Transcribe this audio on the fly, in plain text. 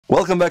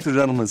Welcome back to the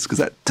Gentleman's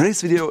Gazette.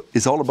 Today's video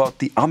is all about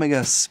the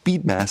Omega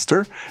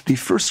Speedmaster, the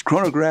first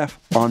chronograph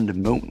on the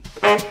moon.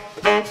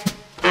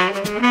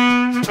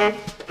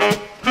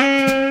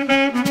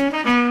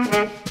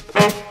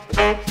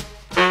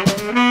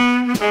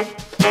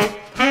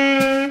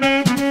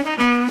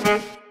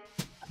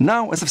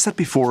 Now, as I've said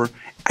before,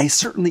 I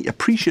certainly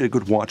appreciate a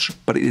good watch,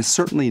 but it is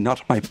certainly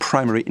not my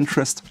primary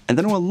interest, and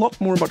I know a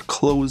lot more about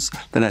clothes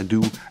than I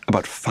do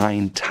about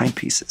fine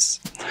timepieces.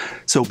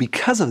 So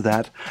because of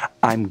that,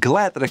 I'm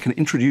glad that I can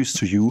introduce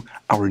to you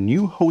our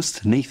new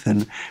host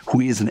Nathan,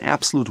 who is an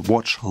absolute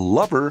watch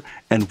lover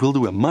and will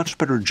do a much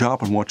better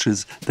job on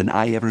watches than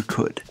I ever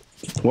could.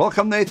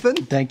 Welcome, Nathan.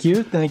 Thank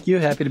you.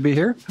 Happy to be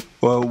here.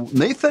 Well,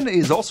 Nathan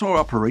is also our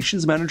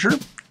operations manager,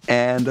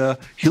 and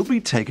he'll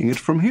be taking it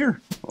from here.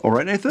 All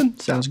right, Nathan?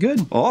 Sounds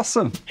good.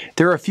 Awesome.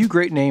 There are a few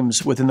great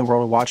names within the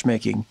world of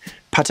watchmaking.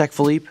 Patek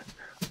Philippe,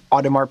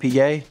 Audemars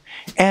Piguet,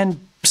 and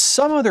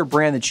some other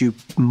brand that you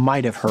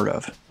might have heard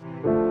of.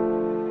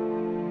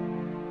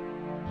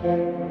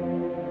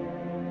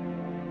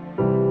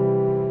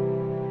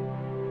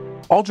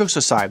 All jokes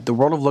aside, the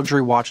world of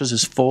luxury watches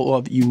is full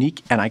of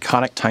unique and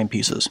iconic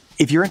timepieces.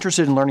 If you're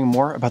interested in learning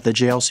more about the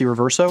JLC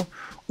Reverso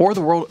or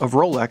the world of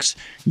Rolex,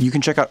 you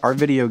can check out our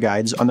video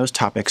guides on those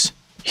topics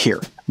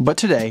here. But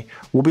today,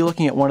 we'll be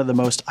looking at one of the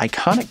most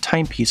iconic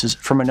timepieces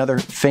from another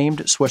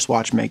famed Swiss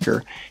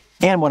watchmaker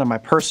and one of my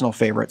personal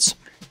favorites,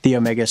 the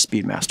Omega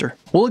Speedmaster.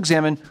 We'll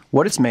examine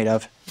what it's made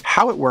of,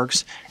 how it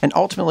works, and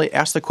ultimately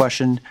ask the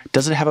question,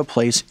 does it have a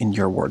place in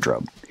your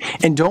wardrobe?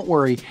 And don't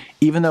worry,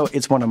 even though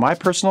it's one of my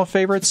personal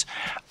favorites,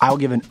 I'll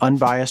give an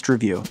unbiased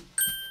review.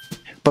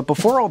 But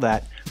before all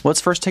that, let's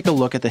first take a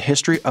look at the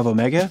history of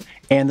Omega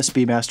and the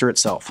Speedmaster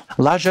itself.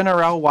 La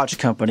Générale Watch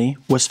Company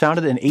was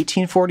founded in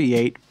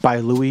 1848 by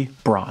Louis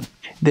Brandt.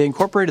 They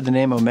incorporated the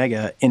name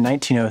Omega in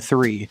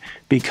 1903,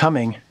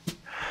 becoming,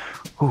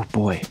 oh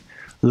boy,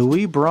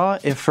 Louis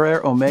Brandt et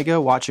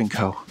Frere-Omega Watch and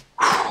Co.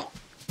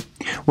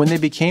 When they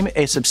became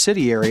a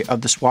subsidiary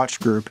of the Swatch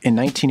Group in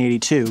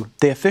 1982,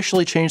 they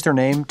officially changed their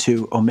name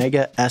to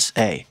Omega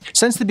SA.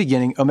 Since the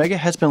beginning, Omega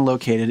has been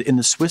located in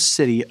the Swiss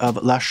city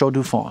of La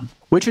Chaux-de-Fonds,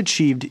 which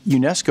achieved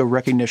UNESCO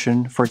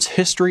recognition for its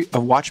history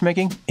of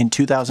watchmaking in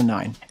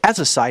 2009. As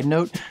a side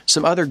note,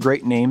 some other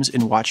great names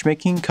in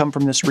watchmaking come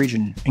from this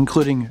region,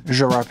 including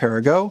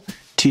Girard-Perregaux,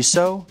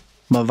 Tissot,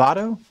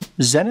 Movado,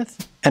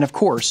 Zenith, and of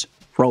course,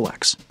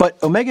 Rolex.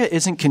 But Omega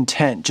isn't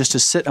content just to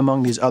sit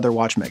among these other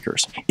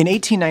watchmakers. In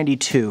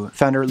 1892,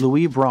 founder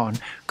Louis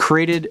Brandt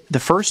created the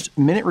first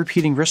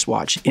minute-repeating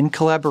wristwatch in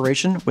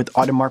collaboration with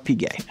Audemars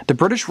Piguet. The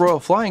British Royal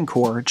Flying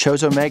Corps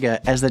chose Omega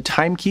as the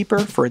timekeeper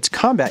for its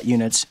combat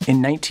units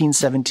in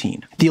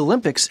 1917. The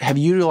Olympics have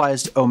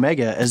utilized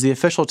Omega as the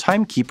official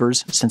timekeepers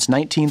since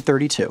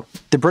 1932.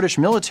 The British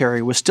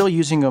military was still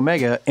using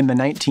Omega in the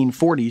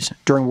 1940s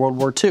during World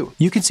War II.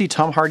 You can see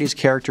Tom Hardy's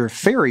character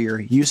Farrier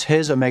use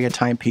his Omega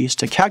timepiece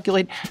to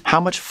calculate how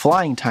much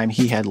flying time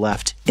he had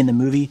left in the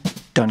movie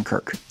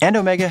Dunkirk. And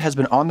Omega has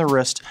been on the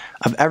wrist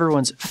of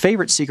everyone's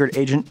favorite secret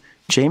agent,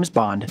 James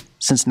Bond,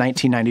 since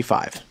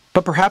 1995.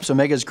 But perhaps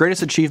Omega's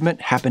greatest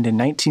achievement happened in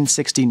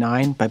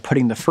 1969 by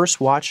putting the first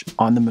watch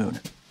on the moon.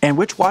 And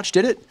which watch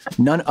did it?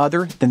 None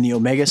other than the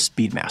Omega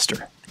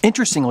Speedmaster.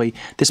 Interestingly,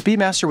 the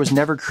Speedmaster was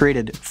never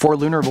created for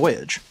lunar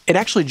voyage. It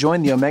actually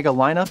joined the Omega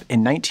lineup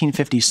in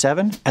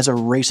 1957 as a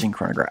racing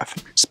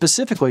chronograph,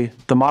 specifically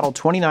the model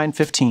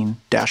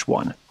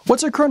 2915-1.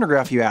 What's a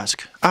chronograph, you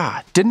ask?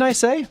 Didn't I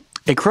say?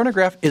 A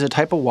chronograph is a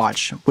type of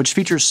watch which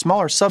features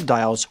smaller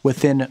subdials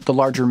within the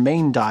larger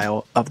main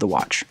dial of the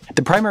watch.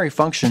 The primary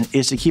function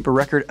is to keep a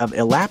record of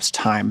elapsed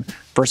time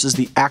versus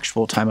the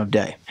actual time of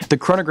day. The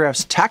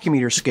chronograph's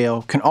tachymeter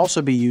scale can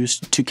also be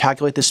used to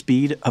calculate the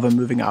speed of a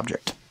moving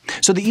object.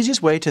 So the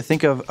easiest way to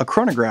think of a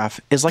chronograph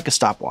is like a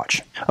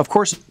stopwatch. Of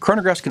course,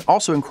 chronographs can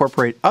also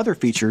incorporate other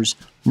features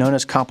known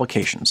as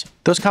complications.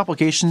 Those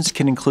complications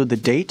can include the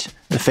date,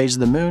 the phase of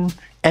the moon,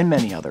 and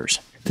many others.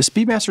 The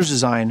Speedmaster's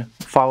design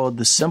followed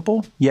the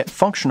simple yet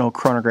functional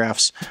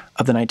chronographs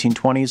of the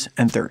 1920s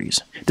and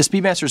 30s. The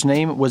Speedmaster's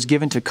name was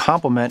given to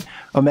complement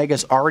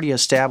Omega's already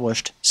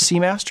established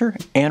Seamaster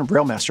and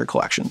Railmaster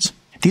collections.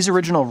 These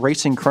original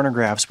racing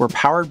chronographs were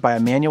powered by a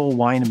manual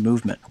wind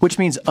movement, which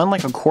means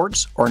unlike a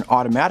quartz or an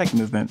automatic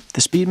movement,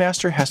 the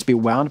Speedmaster has to be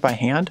wound by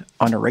hand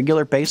on a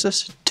regular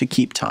basis to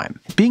keep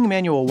time. Being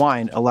manual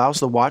wind allows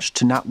the watch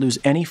to not lose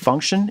any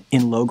function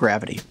in low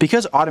gravity.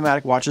 Because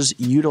automatic watches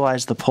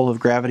utilize the pull of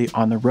gravity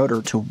on the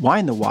rotor to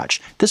wind the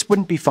watch, this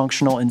wouldn't be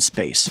functional in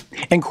space.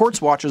 And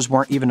quartz watches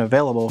weren't even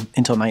available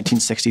until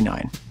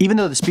 1969. Even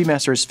though the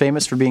Speedmaster is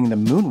famous for being the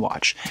moon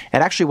watch, it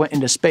actually went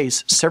into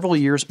space several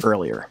years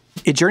earlier.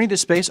 It journeyed to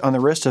space on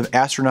the wrist of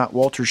astronaut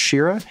Walter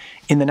Schirra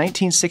in the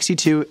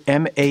 1962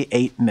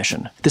 MA-8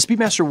 mission. The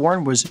Speedmaster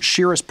worn was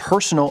Schirra's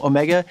personal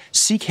Omega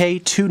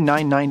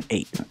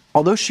CK2998.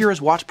 Although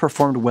Shearer's watch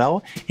performed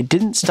well, it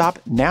didn't stop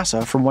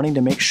NASA from wanting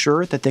to make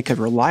sure that they could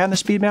rely on the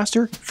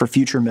Speedmaster for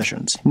future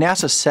missions.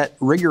 NASA set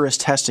rigorous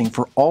testing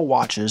for all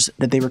watches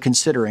that they were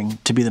considering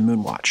to be the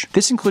moon watch.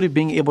 This included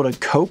being able to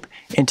cope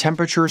in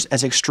temperatures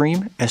as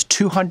extreme as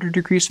 200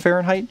 degrees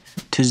Fahrenheit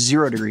to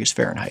 0 degrees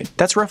Fahrenheit.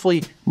 That's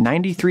roughly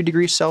 93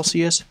 degrees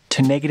Celsius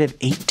to negative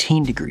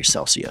 18 degrees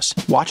Celsius.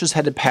 Watches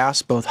had to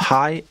pass both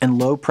high and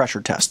low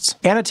pressure tests,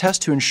 and a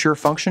test to ensure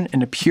function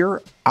in a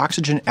pure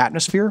oxygen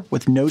atmosphere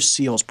with no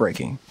seals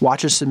breaking.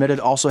 Watches submitted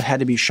also had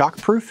to be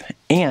shockproof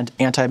and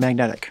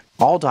anti-magnetic.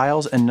 All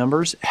dials and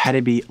numbers had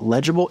to be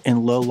legible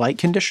in low light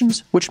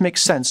conditions, which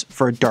makes sense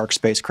for a dark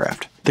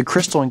spacecraft. The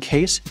crystal and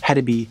case had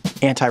to be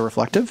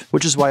anti-reflective,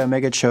 which is why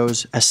Omega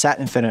chose a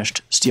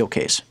satin-finished steel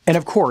case. And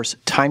of course,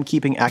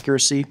 timekeeping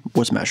accuracy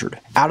was measured.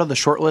 Out of the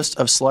short list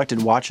of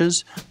selected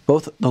watches,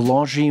 both the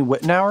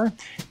Longines-Wittnauer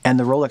and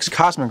the Rolex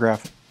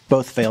Cosmograph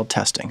both failed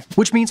testing.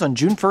 Which means on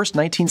June 1st,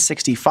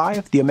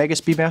 1965, the Omega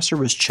Speedmaster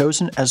was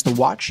chosen as the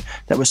watch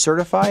that was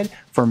certified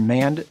for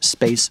manned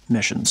space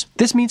missions.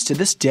 This means to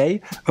this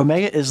day,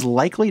 Omega is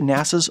likely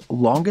NASA's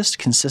longest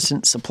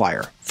consistent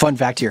supplier. Fun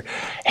fact here,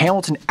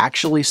 Hamilton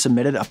actually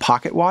submitted a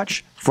pocket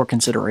watch for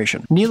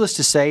consideration. Needless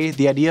to say,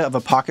 the idea of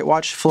a pocket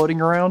watch floating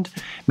around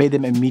made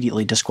them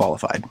immediately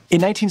disqualified.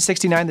 In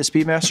 1969, the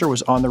Speedmaster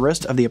was on the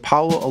wrist of the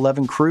Apollo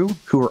 11 crew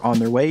who were on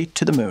their way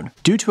to the moon.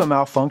 Due to a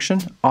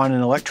malfunction on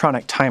an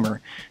electronic timer,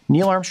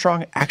 Neil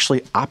Armstrong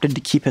actually opted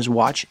to keep his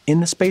watch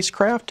in the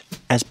spacecraft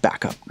as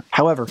backup.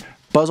 However,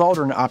 Buzz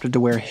Aldrin opted to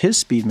wear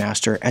his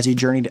Speedmaster as he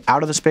journeyed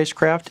out of the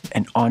spacecraft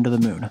and onto the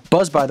moon.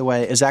 Buzz, by the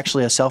way, is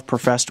actually a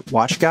self-professed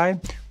watch guy,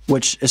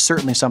 which is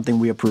certainly something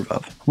we approve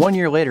of. 1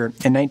 year later,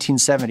 in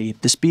 1970,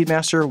 the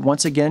Speedmaster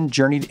once again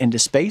journeyed into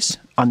space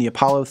on the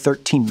Apollo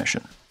 13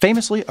 mission.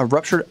 Famously, a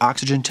ruptured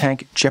oxygen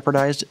tank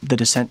jeopardized the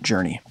descent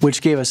journey,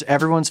 which gave us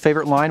everyone's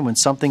favorite line when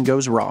something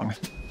goes wrong.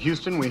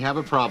 Houston, we have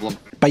a problem.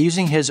 By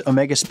using his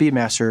Omega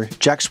Speedmaster,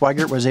 Jack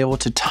Swigert was able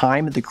to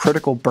time the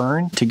critical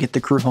burn to get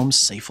the crew home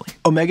safely.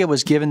 Omega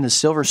was given the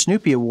Silver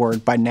Snoopy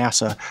Award by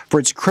NASA for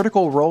its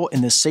critical role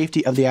in the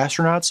safety of the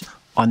astronauts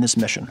on this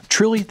mission.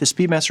 Truly, the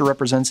Speedmaster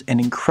represents an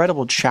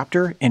incredible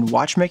chapter in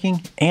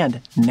watchmaking and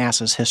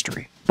NASA's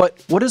history.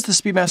 But what does the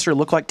Speedmaster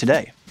look like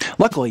today?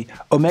 Luckily,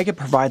 Omega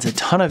provides a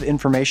ton of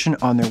information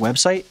on their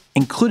website,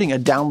 including a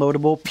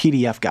downloadable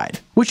PDF guide,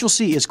 which you'll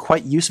see is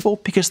quite useful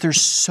because there's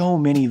so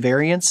many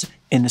variants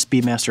in the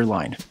Speedmaster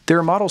line. There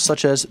are models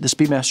such as the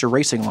Speedmaster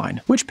Racing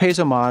line, which pays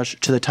homage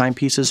to the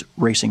timepieces'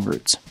 racing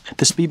roots.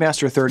 The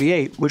Speedmaster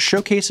 38, which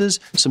showcases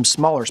some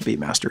smaller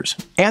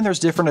Speedmasters. And there's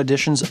different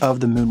editions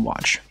of the Moon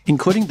Watch,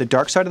 including the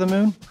dark side of the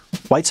moon,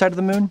 white side of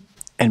the moon,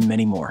 and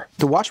many more.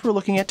 The watch we're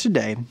looking at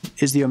today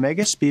is the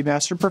Omega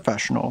Speedmaster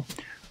Professional,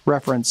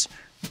 reference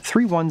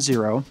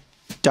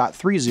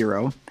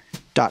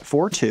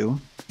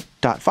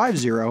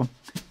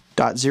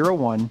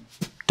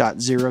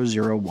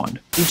 310.30.42.50.01.001.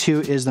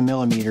 E2 is the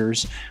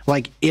millimeters.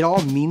 Like, it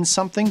all means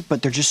something,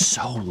 but they're just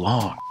so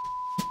long.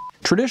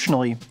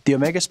 Traditionally, the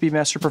Omega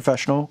Speedmaster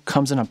Professional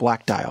comes in a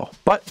black dial,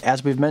 but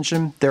as we've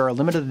mentioned, there are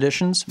limited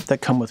editions that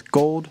come with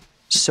gold,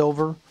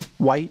 silver,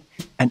 white,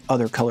 and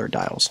other color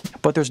dials.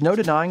 But there's no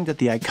denying that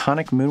the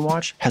iconic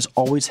Moonwatch has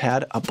always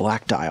had a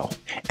black dial,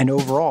 and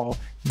overall,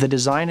 the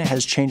design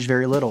has changed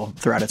very little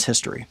throughout its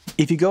history.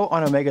 If you go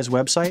on Omega's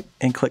website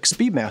and click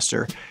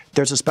Speedmaster,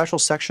 there's a special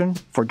section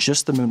for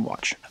just the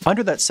Moonwatch.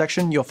 Under that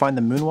section, you'll find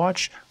the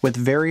Moonwatch with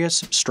various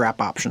strap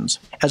options,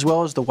 as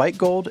well as the white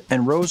gold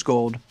and rose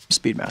gold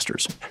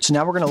Speedmasters. So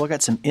now we're going to look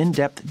at some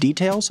in-depth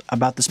details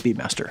about the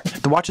Speedmaster.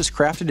 The watch is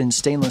crafted in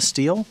stainless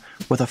steel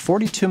with a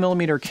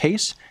 42mm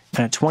case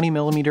and a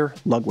 20mm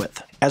lug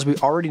width. As we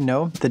already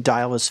know, the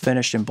dial is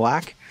finished in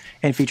black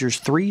and features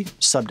 3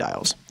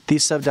 subdials.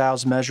 These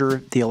subdials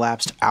measure the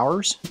elapsed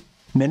hours,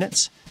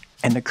 minutes,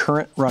 and the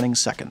current running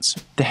seconds.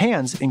 The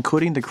hands,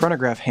 including the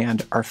chronograph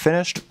hand, are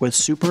finished with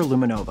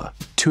superluminova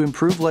to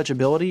improve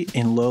legibility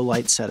in low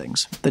light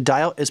settings. The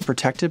dial is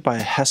protected by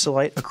a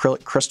Hesalite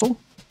acrylic crystal.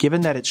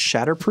 Given that it's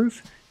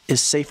shatterproof,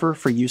 is safer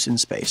for use in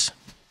space.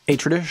 A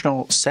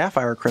traditional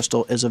sapphire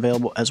crystal is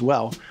available as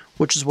well,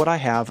 which is what I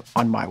have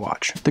on my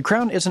watch. The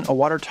crown isn't a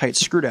watertight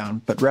screw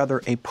down, but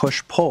rather a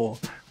push-pull,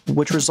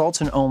 which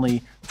results in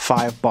only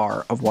 5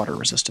 bar of water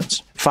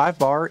resistance. 5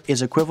 bar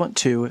is equivalent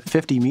to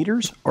 50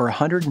 meters or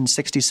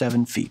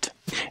 167 feet.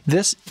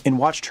 This, in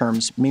watch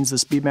terms, means the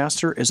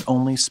Speedmaster is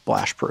only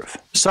splash-proof.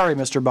 Sorry,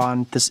 Mr.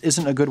 Bond, this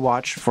isn't a good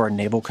watch for a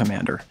naval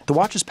commander. The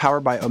watch is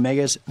powered by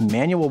Omega's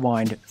manual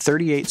wind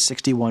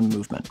 3861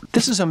 movement.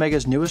 This is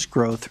Omega's newest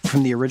growth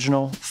from the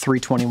original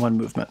 321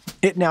 movement.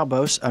 It now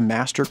boasts a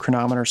master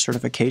chronometer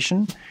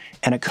certification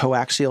and a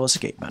coaxial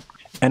escapement.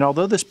 And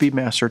although the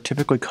Speedmaster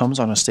typically comes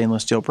on a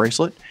stainless steel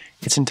bracelet,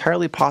 it's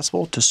entirely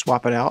possible to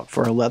swap it out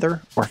for a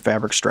leather or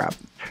fabric strap.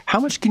 How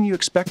much can you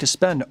expect to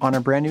spend on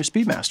a brand new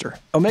Speedmaster?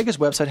 Omega's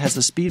website has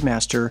the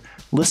Speedmaster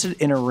listed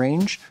in a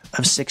range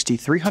of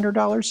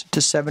 $6,300 to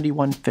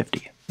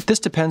 $7,150. This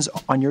depends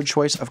on your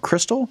choice of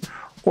crystal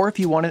or if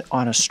you want it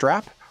on a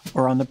strap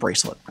or on the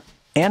bracelet.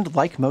 And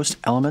like most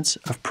elements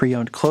of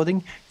pre-owned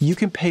clothing, you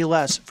can pay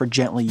less for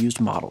gently used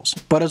models.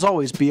 But as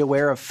always, be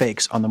aware of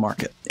fakes on the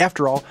market.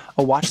 After all,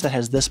 a watch that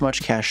has this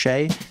much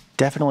cachet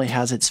definitely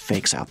has its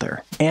fakes out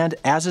there. And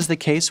as is the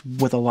case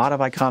with a lot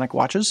of iconic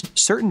watches,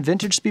 certain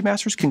vintage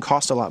Speedmasters can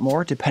cost a lot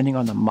more depending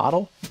on the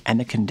model and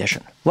the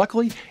condition.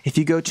 Luckily, if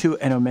you go to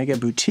an Omega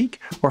boutique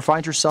or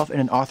find yourself in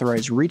an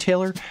authorized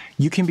retailer,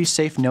 you can be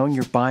safe knowing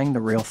you're buying the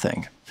real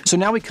thing. So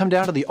now we come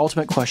down to the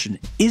ultimate question: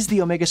 is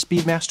the Omega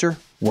Speedmaster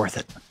worth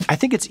it? I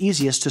think it's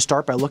easiest to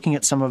start by looking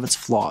at some of its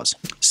flaws.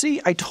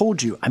 See, I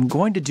told you, I'm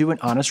going to do an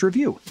honest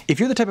review. If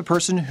you're the type of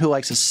person who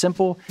likes a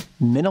simple,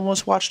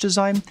 minimalist watch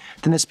design,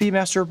 then the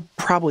Speedmaster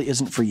probably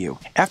isn't for you.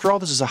 After all,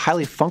 this is a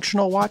highly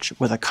functional watch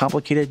with a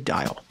complicated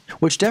dial,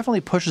 which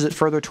definitely pushes it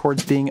further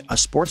towards being a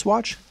sports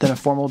watch than a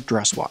formal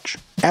dress watch.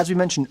 As we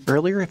mentioned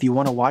earlier, if you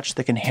want a watch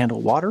that can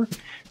handle water,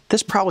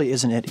 this probably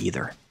isn't it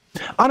either.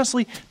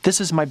 Honestly,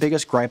 this is my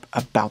biggest gripe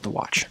about the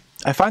watch.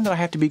 I find that I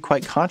have to be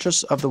quite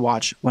conscious of the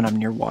watch when I'm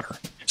near water.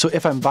 So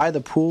if I'm by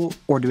the pool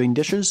or doing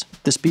dishes,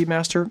 the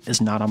Speedmaster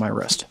is not on my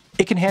wrist.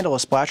 It can handle a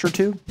splash or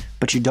two,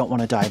 but you don't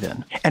want to dive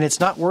in. And it's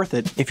not worth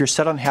it if you're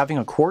set on having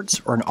a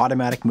quartz or an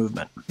automatic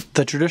movement.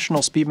 The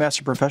traditional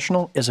Speedmaster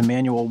Professional is a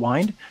manual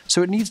wind,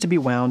 so it needs to be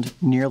wound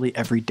nearly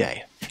every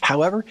day.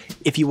 However,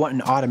 if you want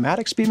an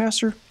automatic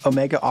Speedmaster,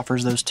 Omega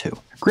offers those too.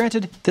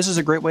 Granted, this is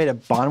a great way to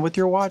bond with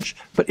your watch,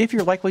 but if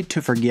you're likely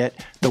to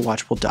forget, the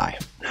watch will die.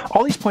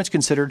 All these points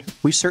considered,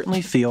 we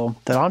certainly feel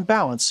that on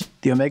balance,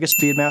 the Omega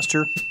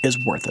Speedmaster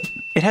is worth it.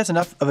 It has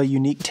enough of a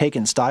unique take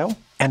and style,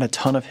 and a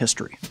ton of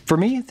history. For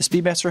me, the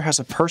Speedmaster has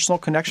a personal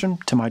connection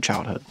to my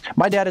childhood.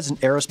 My dad is an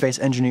aerospace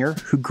engineer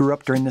who grew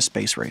up during the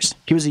space race.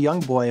 He was a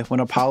young boy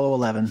when Apollo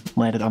 11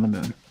 landed on the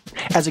moon.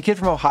 As a kid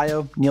from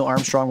Ohio, Neil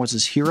Armstrong was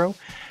his hero,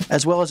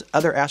 as well as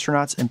other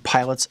astronauts and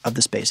pilots of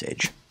the space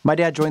age. My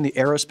dad joined the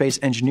aerospace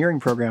engineering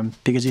program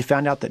because he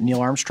found out that Neil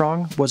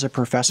Armstrong was a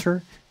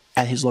professor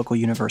at his local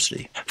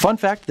university. Fun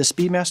fact, the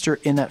Speedmaster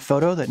in that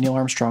photo that Neil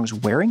Armstrong's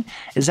wearing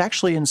is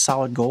actually in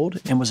solid gold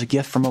and was a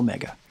gift from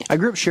Omega. I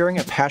grew up sharing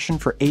a passion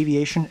for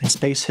aviation and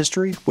space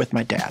history with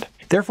my dad.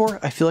 Therefore,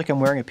 I feel like I'm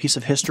wearing a piece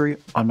of history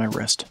on my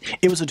wrist.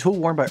 It was a tool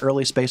worn by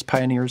early space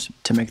pioneers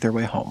to make their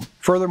way home.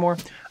 Furthermore,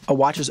 a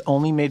watch is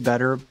only made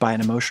better by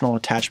an emotional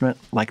attachment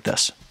like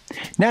this.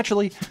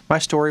 Naturally, my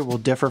story will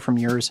differ from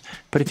yours,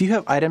 but if you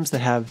have items that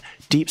have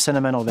deep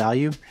sentimental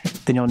value,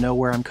 then you'll know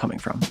where I'm coming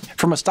from.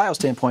 From a style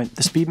standpoint,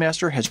 the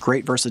Speedmaster has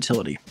great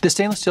versatility. The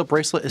stainless steel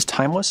bracelet is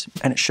timeless,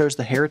 and it shows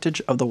the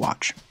heritage of the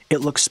watch.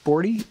 It looks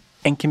sporty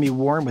and can be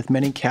worn with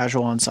many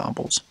casual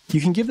ensembles.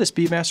 You can give the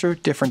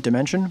Speedmaster different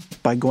dimension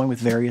by going with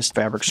various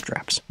fabric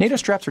straps. NATO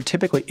straps are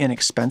typically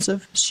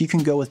inexpensive, so you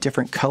can go with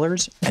different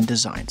colors and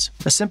designs.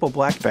 A simple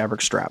black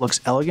fabric strap looks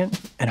elegant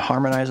and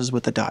harmonizes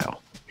with the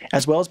dial,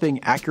 as well as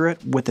being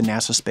accurate with the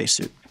NASA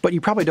spacesuit. But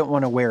you probably don't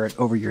want to wear it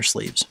over your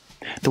sleeves.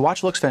 The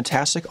watch looks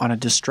fantastic on a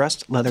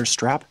distressed leather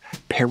strap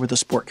paired with a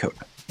sport coat.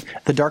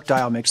 The dark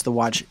dial makes the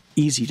watch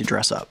easy to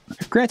dress up.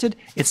 Granted,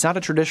 it's not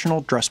a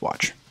traditional dress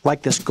watch,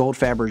 like this gold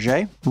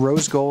Fabergé,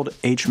 rose gold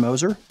H.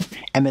 Moser,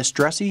 and this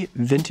dressy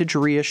vintage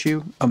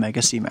reissue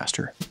Omega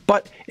Seamaster.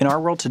 But in our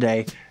world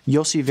today,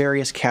 you'll see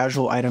various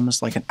casual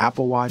items like an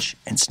Apple Watch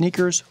and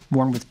sneakers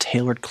worn with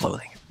tailored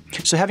clothing.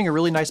 So having a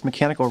really nice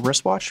mechanical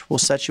wristwatch will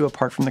set you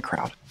apart from the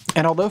crowd.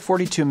 And although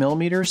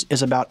 42mm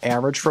is about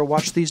average for a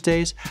watch these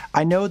days,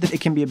 I know that it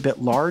can be a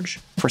bit large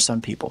for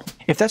some people.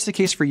 If that's the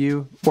case for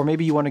you, or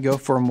maybe you want to go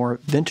for a more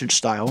vintage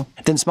style,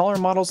 then smaller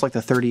models like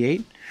the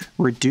 38,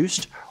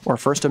 Reduced, or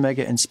First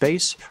Omega in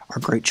Space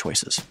are great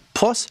choices.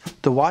 Plus,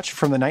 the watch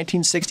from the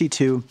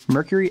 1962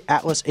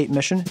 Mercury-Atlas 8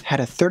 mission had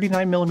a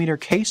 39mm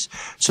case,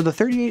 so the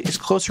 38 is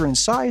closer in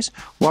size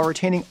while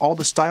retaining all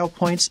the style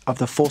points of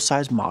the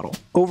full-size model.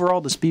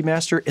 Overall, the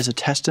Speedmaster is a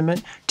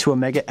testament to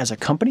Omega as a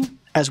company,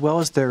 as well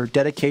as their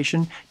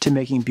dedication to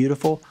making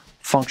beautiful,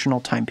 functional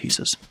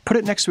timepieces. Put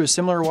it next to a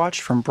similar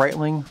watch from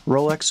Breitling,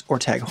 Rolex, or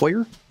Tag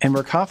Heuer, and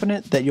we're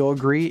confident that you'll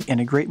agree in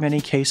a great many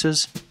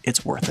cases,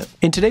 it's worth it.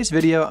 In today's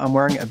video, I'm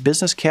wearing a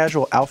business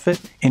casual outfit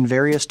in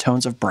various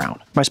tones of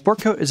brown. My sport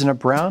coat is in a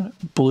brown,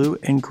 blue,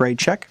 and gray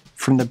check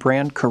from the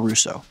brand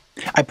Caruso.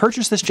 I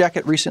purchased this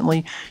jacket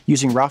recently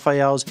using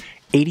Raphael's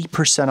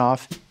 80%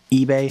 off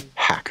eBay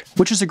hack,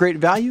 which is a great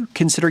value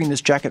considering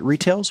this jacket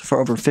retails for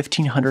over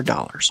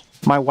 $1,500.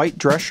 My white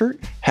dress shirt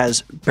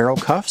has barrel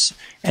cuffs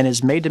and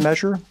is made to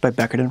measure by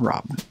Beckett &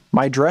 Robb.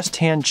 My dress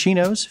tan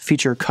chinos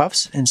feature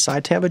cuffs and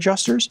side tab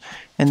adjusters,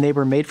 and they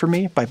were made for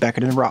me by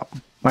Beckett & Robb.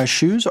 My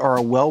shoes are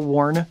a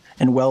well-worn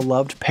and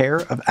well-loved pair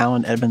of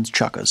Allen Edmonds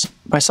Chukkas.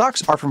 My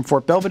socks are from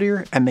Fort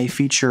Belvedere and they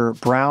feature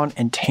brown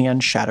and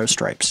tan shadow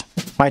stripes.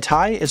 My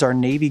tie is our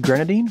navy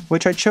grenadine,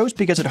 which I chose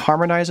because it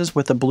harmonizes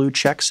with the blue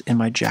checks in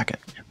my jacket.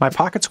 My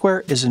pocket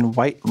square is in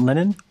white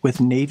linen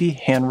with navy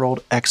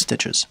hand-rolled X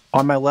stitches.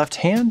 On my left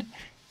hand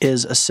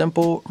is a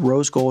simple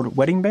rose gold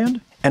wedding band,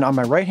 and on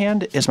my right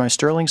hand is my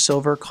sterling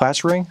silver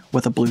class ring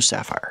with a blue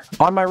sapphire.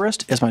 On my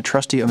wrist is my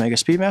trusty Omega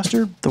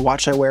Speedmaster, the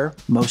watch I wear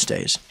most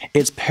days.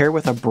 It's paired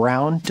with a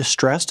brown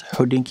distressed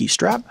Hodinkee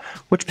strap,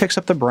 which picks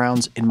up the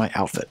browns in my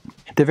outfit.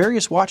 The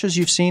various watches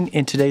you've seen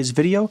in today's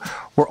video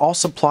were all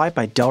supplied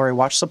by Delray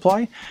Watch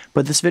Supply,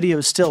 but this video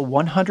is still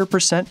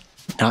 100%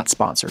 not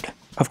sponsored.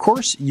 Of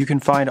course, you can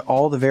find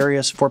all the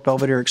various Fort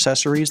Belvedere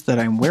accessories that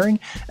I'm wearing,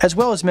 as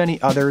well as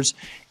many others,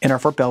 in our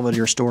Fort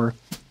Belvedere store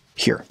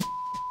here.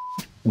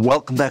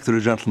 Welcome back to the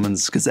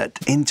Gentleman's Gazette.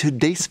 In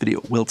today's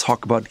video, we'll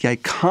talk about the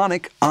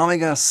iconic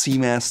Omega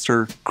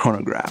Speedmaster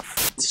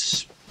chronograph.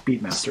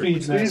 Speedmaster. Yeah,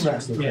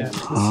 the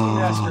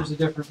Speedmaster is a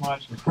different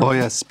watch. Oh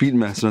yeah,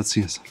 Speedmaster, let's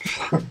see this.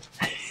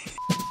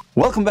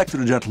 Welcome back to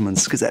the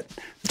Gentleman's Gazette.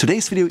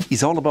 Today's video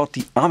is all about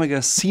the Omega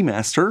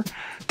Speedmaster,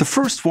 the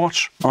first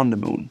watch on the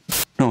moon.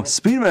 No,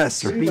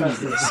 Speedmaster.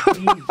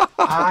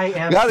 I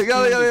am. Got it,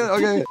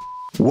 okay.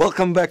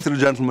 Welcome back to the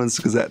Gentleman's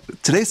Gazette.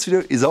 Today's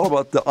video is all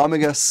about the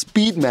Omega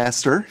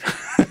Speedmaster.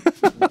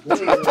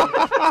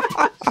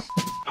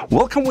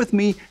 Welcome with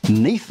me,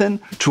 Nathan,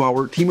 to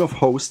our team of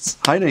hosts.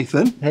 Hi,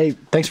 Nathan. Hey,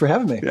 thanks for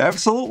having me.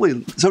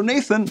 Absolutely. So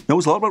Nathan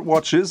knows a lot about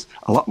watches,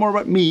 a lot more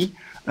about me,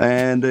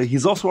 and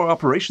he's also our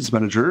operations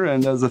manager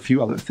and does a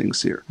few other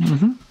things here.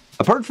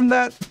 Apart from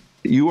that,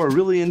 you are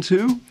really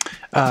into...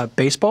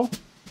 Baseball?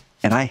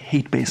 And I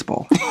hate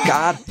baseball.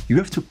 God, you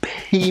have to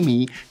pay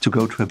me to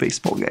go to a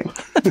baseball game.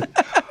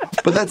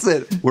 But that's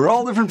it. We're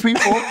all different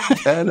people,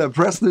 and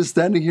Preston is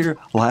standing here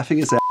laughing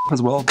his ass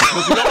as well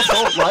because he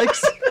also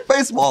likes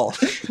baseball.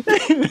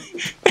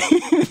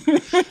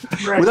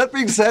 With that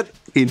being said,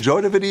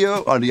 enjoy the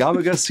video on the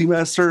Omega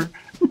Speedmaster.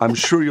 I'm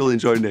sure you'll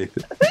enjoy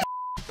Nathan.